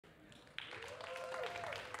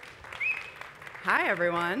Hi,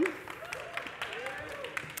 everyone.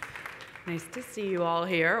 Nice to see you all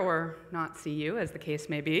here, or not see you, as the case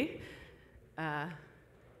may be.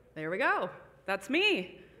 There we go. That's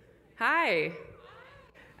me. Hi.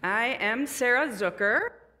 I am Sarah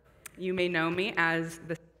Zucker. You may know me as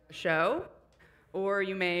the show, or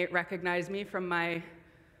you may recognize me from my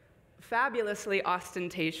fabulously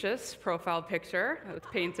ostentatious profile picture that was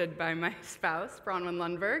painted by my spouse, Bronwyn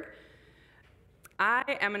Lundberg. I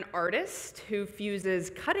am an artist who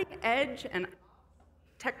fuses cutting-edge and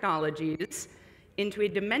technologies into a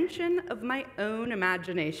dimension of my own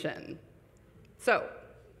imagination. So,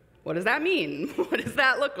 what does that mean? What does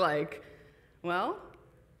that look like? Well,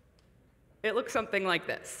 it looks something like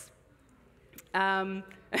this.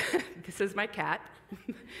 This is my cat.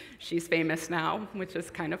 She's famous now, which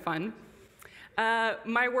is kind of fun.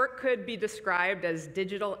 My work could be described as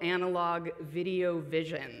digital analog video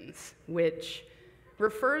visions, which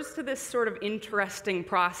refers to this sort of interesting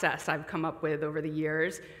process I've come up with over the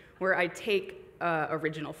years, where I take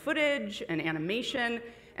original footage and animation,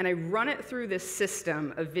 and I run it through this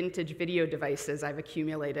system of vintage video devices I've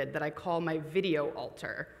accumulated that I call my video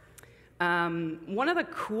altar. One of the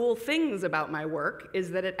cool things about my work is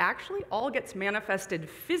that it actually all gets manifested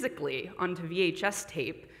physically onto VHS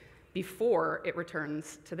tape before it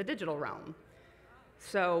returns to the digital realm.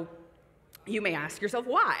 So you may ask yourself,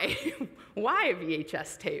 why? Why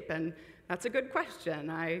VHS tape? And that's a good question.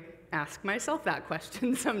 I ask myself that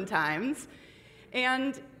question sometimes.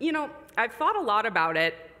 And, you know, I've thought a lot about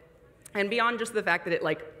it, and beyond just the fact that it,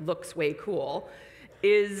 looks way cool,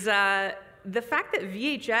 is the fact that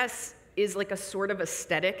VHS is like a sort of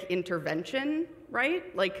aesthetic intervention,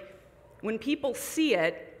 right? Like, when people see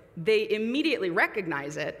it, they immediately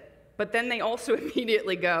recognize it, but then they also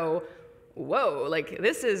immediately go, whoa,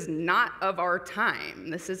 this is not of our time.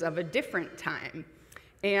 This is of a different time.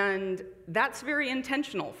 And that's very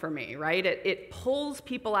intentional for me, right? It pulls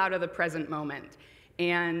people out of the present moment,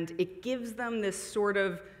 and it gives them this sort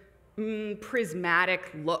of prismatic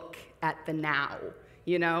look at the now.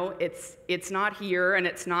 You know, it's not here and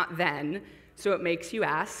it's not then, so it makes you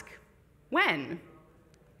ask, when?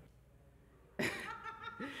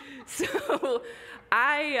 So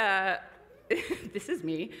this is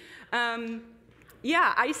me.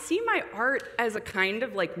 Yeah, I see my art as a kind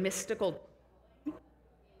of mystical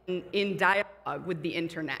in dialogue with the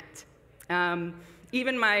internet.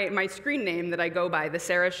 Even my screen name that I go by, The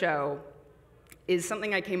Sarah Show, is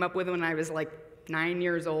something I came up with when I was 9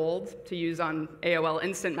 years old to use on AOL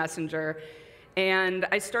Instant Messenger. And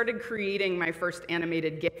I started creating my first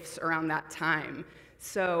animated GIFs around that time.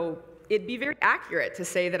 So it'd be very accurate to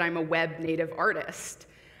say that I'm a web native artist.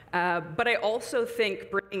 But I also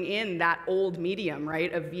think bringing in that old medium,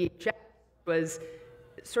 right, of VHS was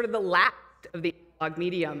sort of the last of the analog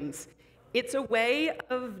mediums. It's a way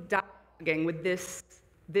of dialoguing with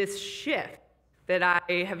this shift that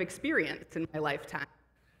I have experienced in my lifetime.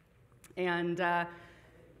 And,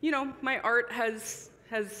 you know, my art has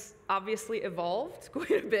obviously evolved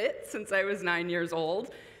quite a bit since I was 9 years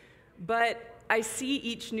old, but I see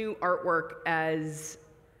each new artwork as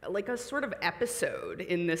like a sort of episode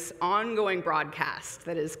in this ongoing broadcast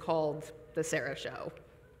that is called The Sarah Show.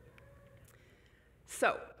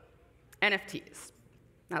 So, NFTs.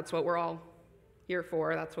 That's what we're all here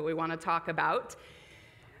for. That's what we want to talk about.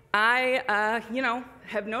 I,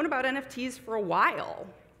 have known about NFTs for a while.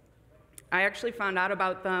 I actually found out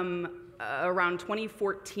about them around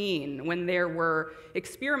 2014 when there were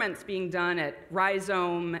experiments being done at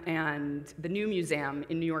Rhizome and the New Museum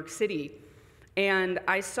in New York City. And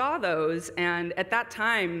I saw those, and at that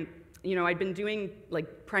time, I'd been doing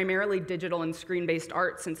primarily digital and screen-based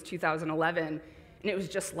art since 2011, and it was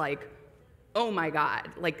just oh my God,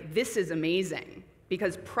 this is amazing.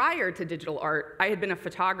 Because prior to digital art, I had been a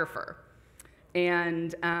photographer.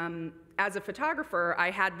 And as a photographer,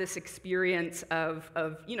 I had this experience of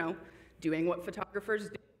doing what photographers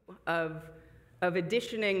do, of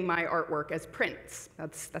editioning my artwork as prints.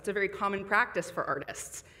 That's a very common practice for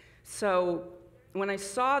artists. So when I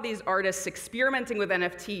saw these artists experimenting with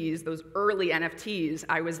NFTs, those early NFTs,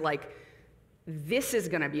 I was like, this is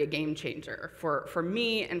gonna be a game changer for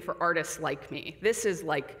me and for artists like me. This is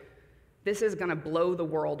gonna blow the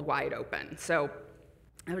world wide open. So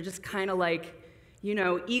I was just kind of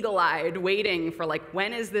eagle-eyed, waiting for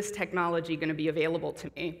when is this technology gonna be available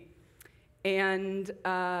to me? And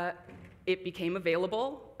it became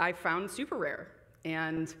available. I found Super Rare,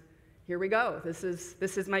 and here we go. This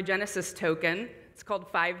is my Genesis token. It's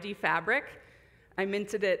called 5D Fabric. I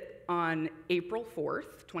minted it on April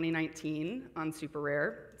 4th, 2019 on Super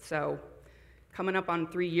Rare. So coming up on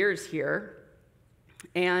 3 years here.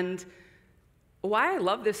 And why I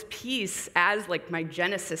love this piece as like my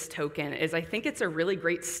Genesis token is I think it's a really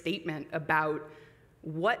great statement about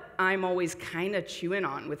what I'm always kind of chewing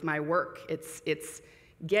on with my work. It's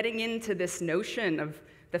getting into this notion of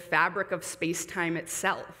the fabric of space-time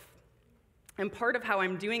itself. And part of how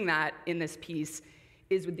I'm doing that in this piece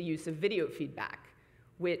is with the use of video feedback,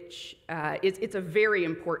 which it's a very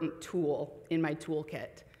important tool in my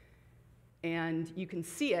toolkit. And you can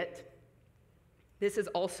see it. This is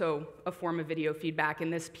also a form of video feedback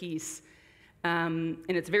in this piece, and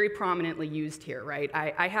it's very prominently used here, right?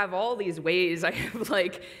 I have all these ways I have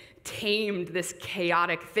like tamed this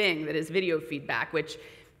chaotic thing that is video feedback, which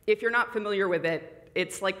if you're not familiar with it,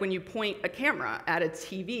 it's like when you point a camera at a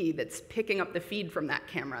TV that's picking up the feed from that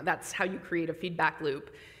camera. That's how you create a feedback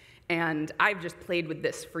loop. And I've just played with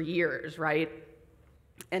this for years, right?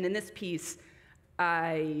 And in this piece,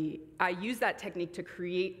 I use that technique to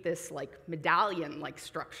create this like medallion-like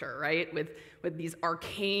structure, right, with these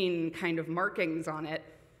arcane kind of markings on it,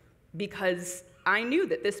 because I knew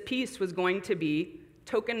that this piece was going to be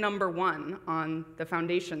token number 1 on the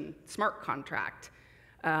Foundation smart contract.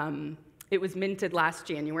 It was minted last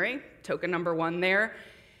January, token number 1 there,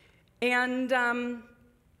 and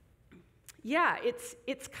yeah,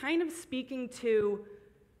 it's kind of speaking to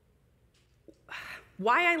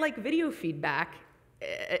why I like video feedback.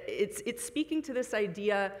 It's speaking to this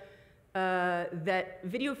idea that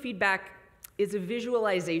video feedback is a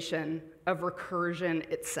visualization of recursion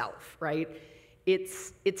itself, right?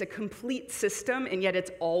 It's a complete system, and yet it's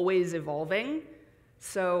always evolving.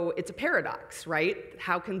 So it's a paradox, right?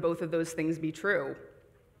 How can both of those things be true?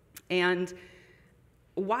 And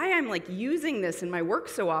why I'm like using this in my work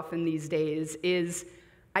so often these days is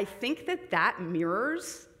I think that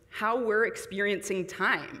mirrors how we're experiencing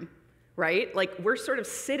time, right? Like we're sort of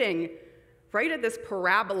sitting right at this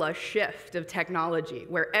parabola shift of technology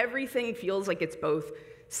where everything feels like it's both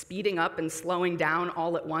speeding up and slowing down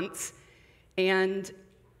all at once. And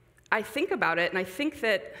I think about it, and I think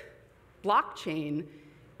that blockchain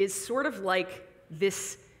is sort of like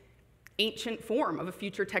this ancient form of a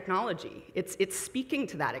future technology. It's speaking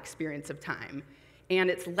to that experience of time, and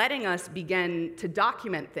it's letting us begin to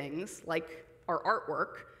document things like our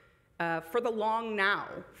artwork for the long now,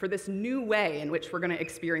 for this new way in which we're going to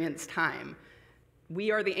experience time.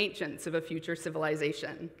 We are the ancients of a future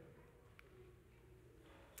civilization.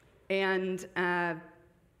 And,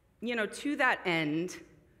 you know, to that end,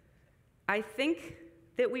 I think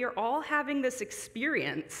that we are all having this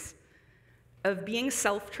experience of being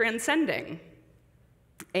self-transcending.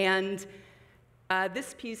 And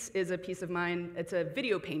this piece is a piece of mine. It's a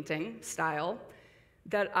video painting style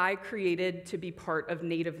that I created to be part of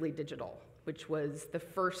Natively Digital, which was the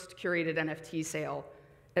first curated NFT sale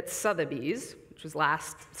at Sotheby's, which was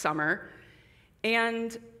last summer.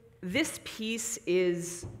 And this piece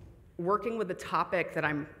is working with a topic that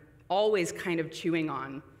I'm always kind of chewing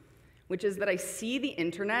on, which is that I see the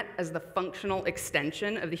internet as the functional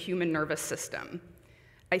extension of the human nervous system.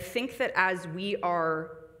 I think that as we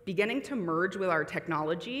are beginning to merge with our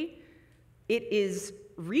technology, it is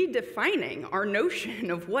redefining our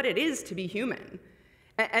notion of what it is to be human.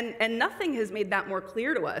 And nothing has made that more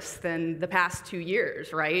clear to us than the past 2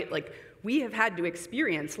 years, right? Like, we have had to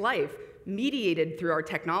experience life mediated through our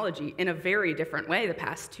technology in a very different way the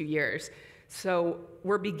past 2 years. So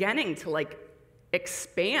we're beginning to, like,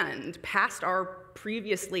 expand past our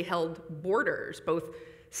previously held borders, both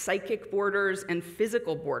psychic borders and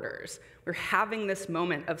physical borders. We're having this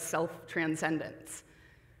moment of self-transcendence.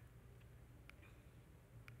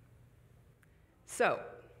 So,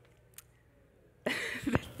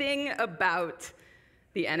 the thing about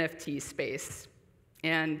the NFT space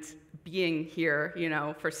and being here, you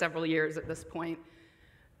know, for several years at this point,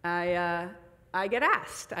 I get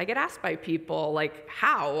asked by people, like,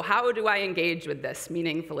 how do I engage with this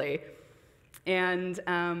meaningfully? And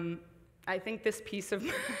I think this piece of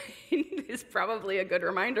mine is probably a good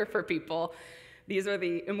reminder for people. These are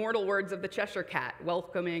the immortal words of the Cheshire Cat,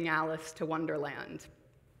 welcoming Alice to Wonderland.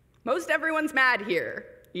 Most everyone's mad here,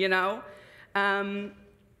 you know?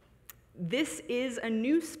 This is a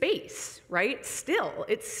new space, right?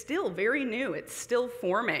 It's still very new. It's still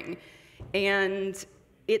forming. And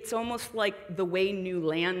it's almost like the way new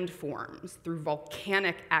land forms through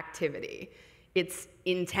volcanic activity. It's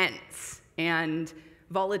intense, and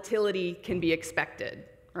volatility can be expected,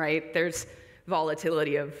 right? There's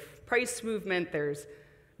volatility of price movement. There's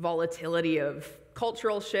volatility of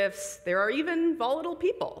cultural shifts. There are even volatile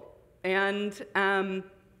people. And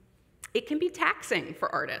it can be taxing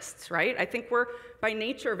for artists, right? I think we're, by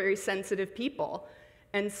nature, very sensitive people.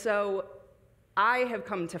 And so I have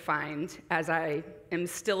come to find, as I am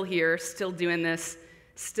still here, still doing this,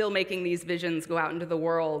 still making these visions go out into the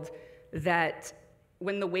world, that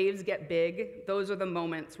when the waves get big, those are the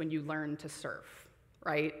moments when you learn to surf,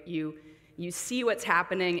 right? You see what's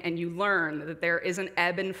happening and you learn that there is an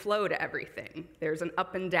ebb and flow to everything. There's an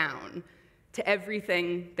up and down. To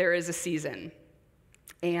everything, there is a season.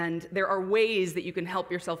 And there are ways that you can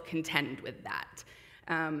help yourself contend with that.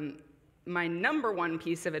 My number one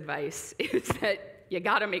piece of advice is that you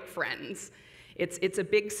gotta make friends. It's a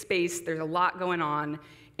big space, there's a lot going on,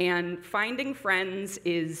 and finding friends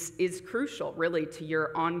is crucial, really, to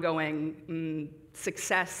your ongoing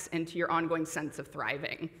success and to your ongoing sense of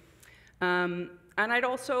thriving. And I'd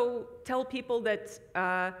also tell people that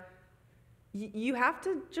you have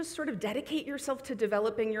to just sort of dedicate yourself to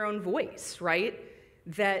developing your own voice, right?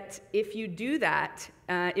 That if you do that,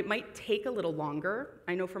 it might take a little longer.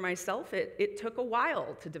 I know for myself, it took a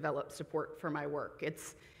while to develop support for my work.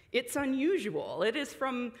 It's unusual. It is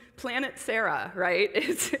from Planet Sarah,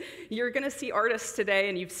 right? You're gonna see artists today,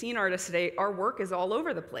 and you've seen artists today. Our work is all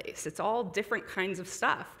over the place. It's all different kinds of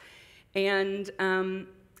stuff. And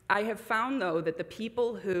I have found, though, that the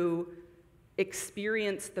people who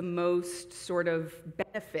experience the most sort of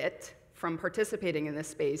benefit from participating in this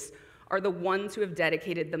space are the ones who have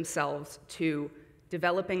dedicated themselves to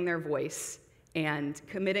developing their voice and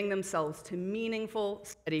committing themselves to meaningful,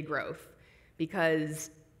 steady growth,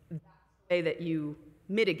 because that's the way that you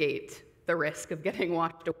mitigate the risk of getting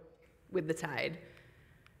washed away with the tide.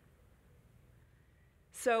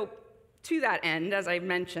 So to that end, as I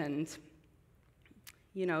mentioned,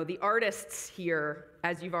 the artists here,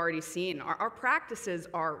 as you've already seen, our practices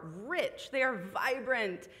are rich, they are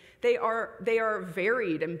vibrant, they are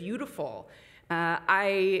varied and beautiful.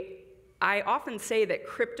 I often say that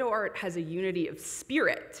crypto art has a unity of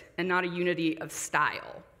spirit and not a unity of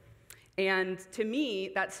style. And to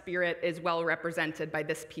me, that spirit is well represented by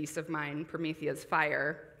this piece of mine, Promethea's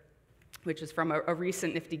Fire, which is from a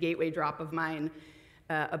recent Nifty Gateway drop of mine,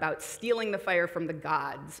 about stealing the fire from the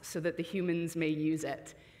gods so that the humans may use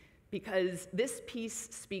it. Because this piece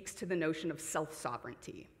speaks to the notion of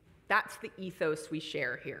self-sovereignty. That's the ethos we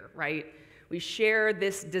share here, right? We share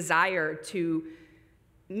this desire to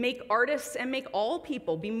make artists and make all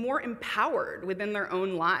people be more empowered within their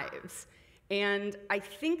own lives. And I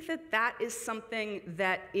think that that is something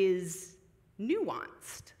that is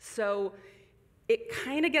nuanced. So it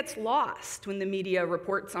kind of gets lost when the media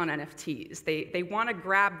reports on NFTs. They want to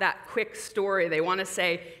grab that quick story. They want to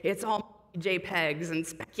say it's all JPEGs and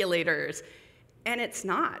speculators. And it's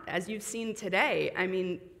not. As you've seen today, I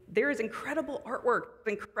mean, there is incredible artwork,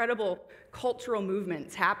 incredible cultural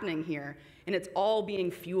movements happening here, and it's all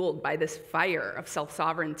being fueled by this fire of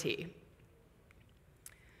self-sovereignty.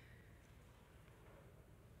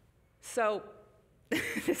 So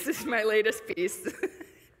this is my latest piece.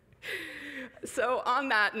 So on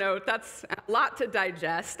that note, that's a lot to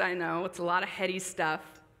digest, I know. It's a lot of heady stuff,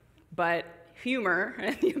 but humor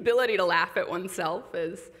and the ability to laugh at oneself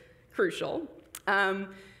is crucial.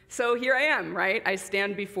 So here I am, right? I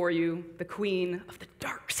stand before you, the queen of the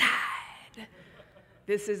dark side.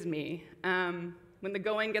 This is me. When the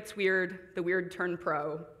going gets weird, the weird turn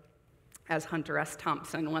pro, as Hunter S.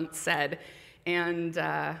 Thompson once said. And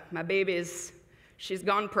my baby's, she's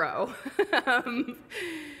gone pro.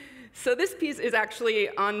 So this piece is actually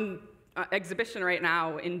on exhibition right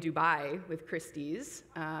now in Dubai with Christie's,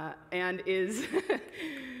 and is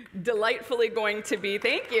delightfully going to be,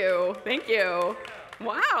 thank you.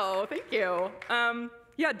 Wow, thank you.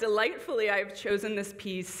 Yeah, delightfully, I've chosen this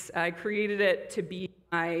piece. I created it to be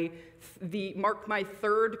mark my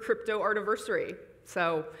third crypto artiversary.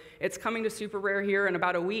 So it's coming to Super Rare here in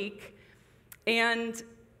about a week. And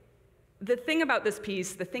the thing about this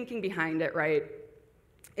piece, the thinking behind it, right,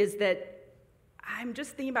 is that I'm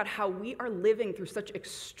just thinking about how we are living through such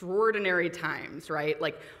extraordinary times, right?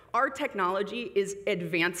 Like, our technology is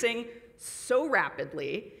advancing so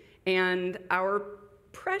rapidly, and our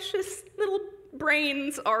precious little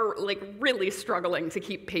brains are like really struggling to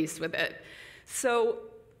keep pace with it. So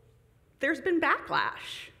there's been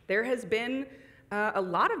backlash. There has been a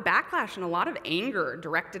lot of backlash and a lot of anger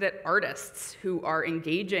directed at artists who are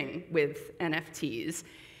engaging with NFTs.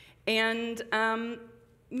 And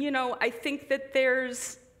I think that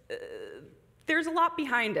there's a lot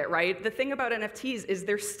behind it, right? The thing about NFTs is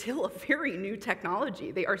they're still a very new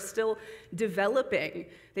technology. They are still developing.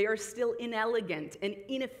 They are still inelegant and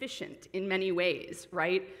inefficient in many ways,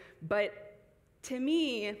 right? But to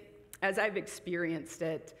me, as I've experienced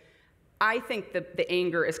it, I think that the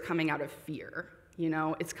anger is coming out of fear.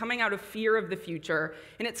 It's coming out of fear of the future,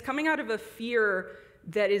 and it's coming out of a fear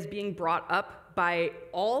that is being brought up by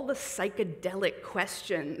all the psychedelic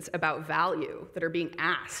questions about value that are being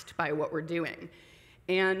asked by what we're doing.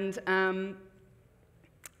 And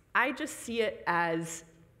I just see it as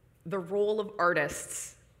the role of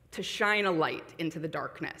artists to shine a light into the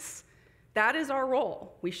darkness. That is our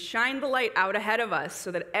role. We shine the light out ahead of us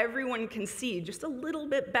so that everyone can see just a little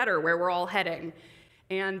bit better where we're all heading.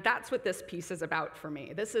 And that's what this piece is about for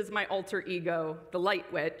me. This is my alter ego, the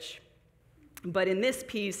Light Witch. But in this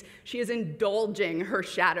piece, she is indulging her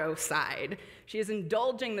shadow side. She is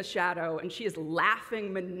indulging the shadow, and she is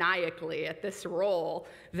laughing maniacally at this role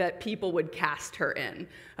that people would cast her in,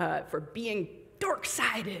 for being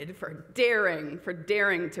dark-sided, for daring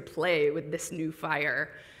to play with this new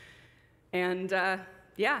fire. And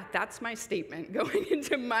yeah, that's my statement going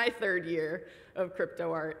into my third year of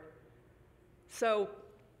crypto art. So,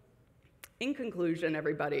 in conclusion,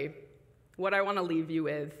 everybody, what I want to leave you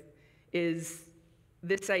with is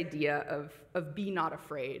this idea of be not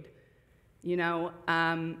afraid. You know,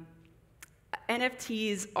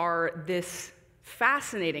 NFTs are this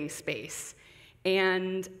fascinating space,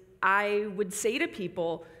 and I would say to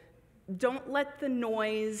people, don't let the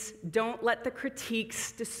noise, don't let the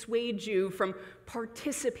critiques dissuade you from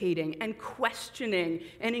participating and questioning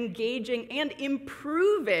and engaging and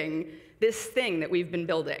improving this thing that we've been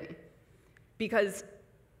building. Because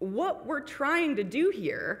what we're trying to do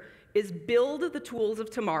here is build the tools of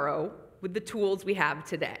tomorrow with the tools we have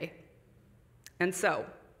today. And so,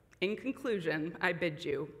 in conclusion, I bid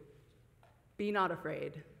you, be not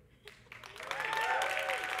afraid.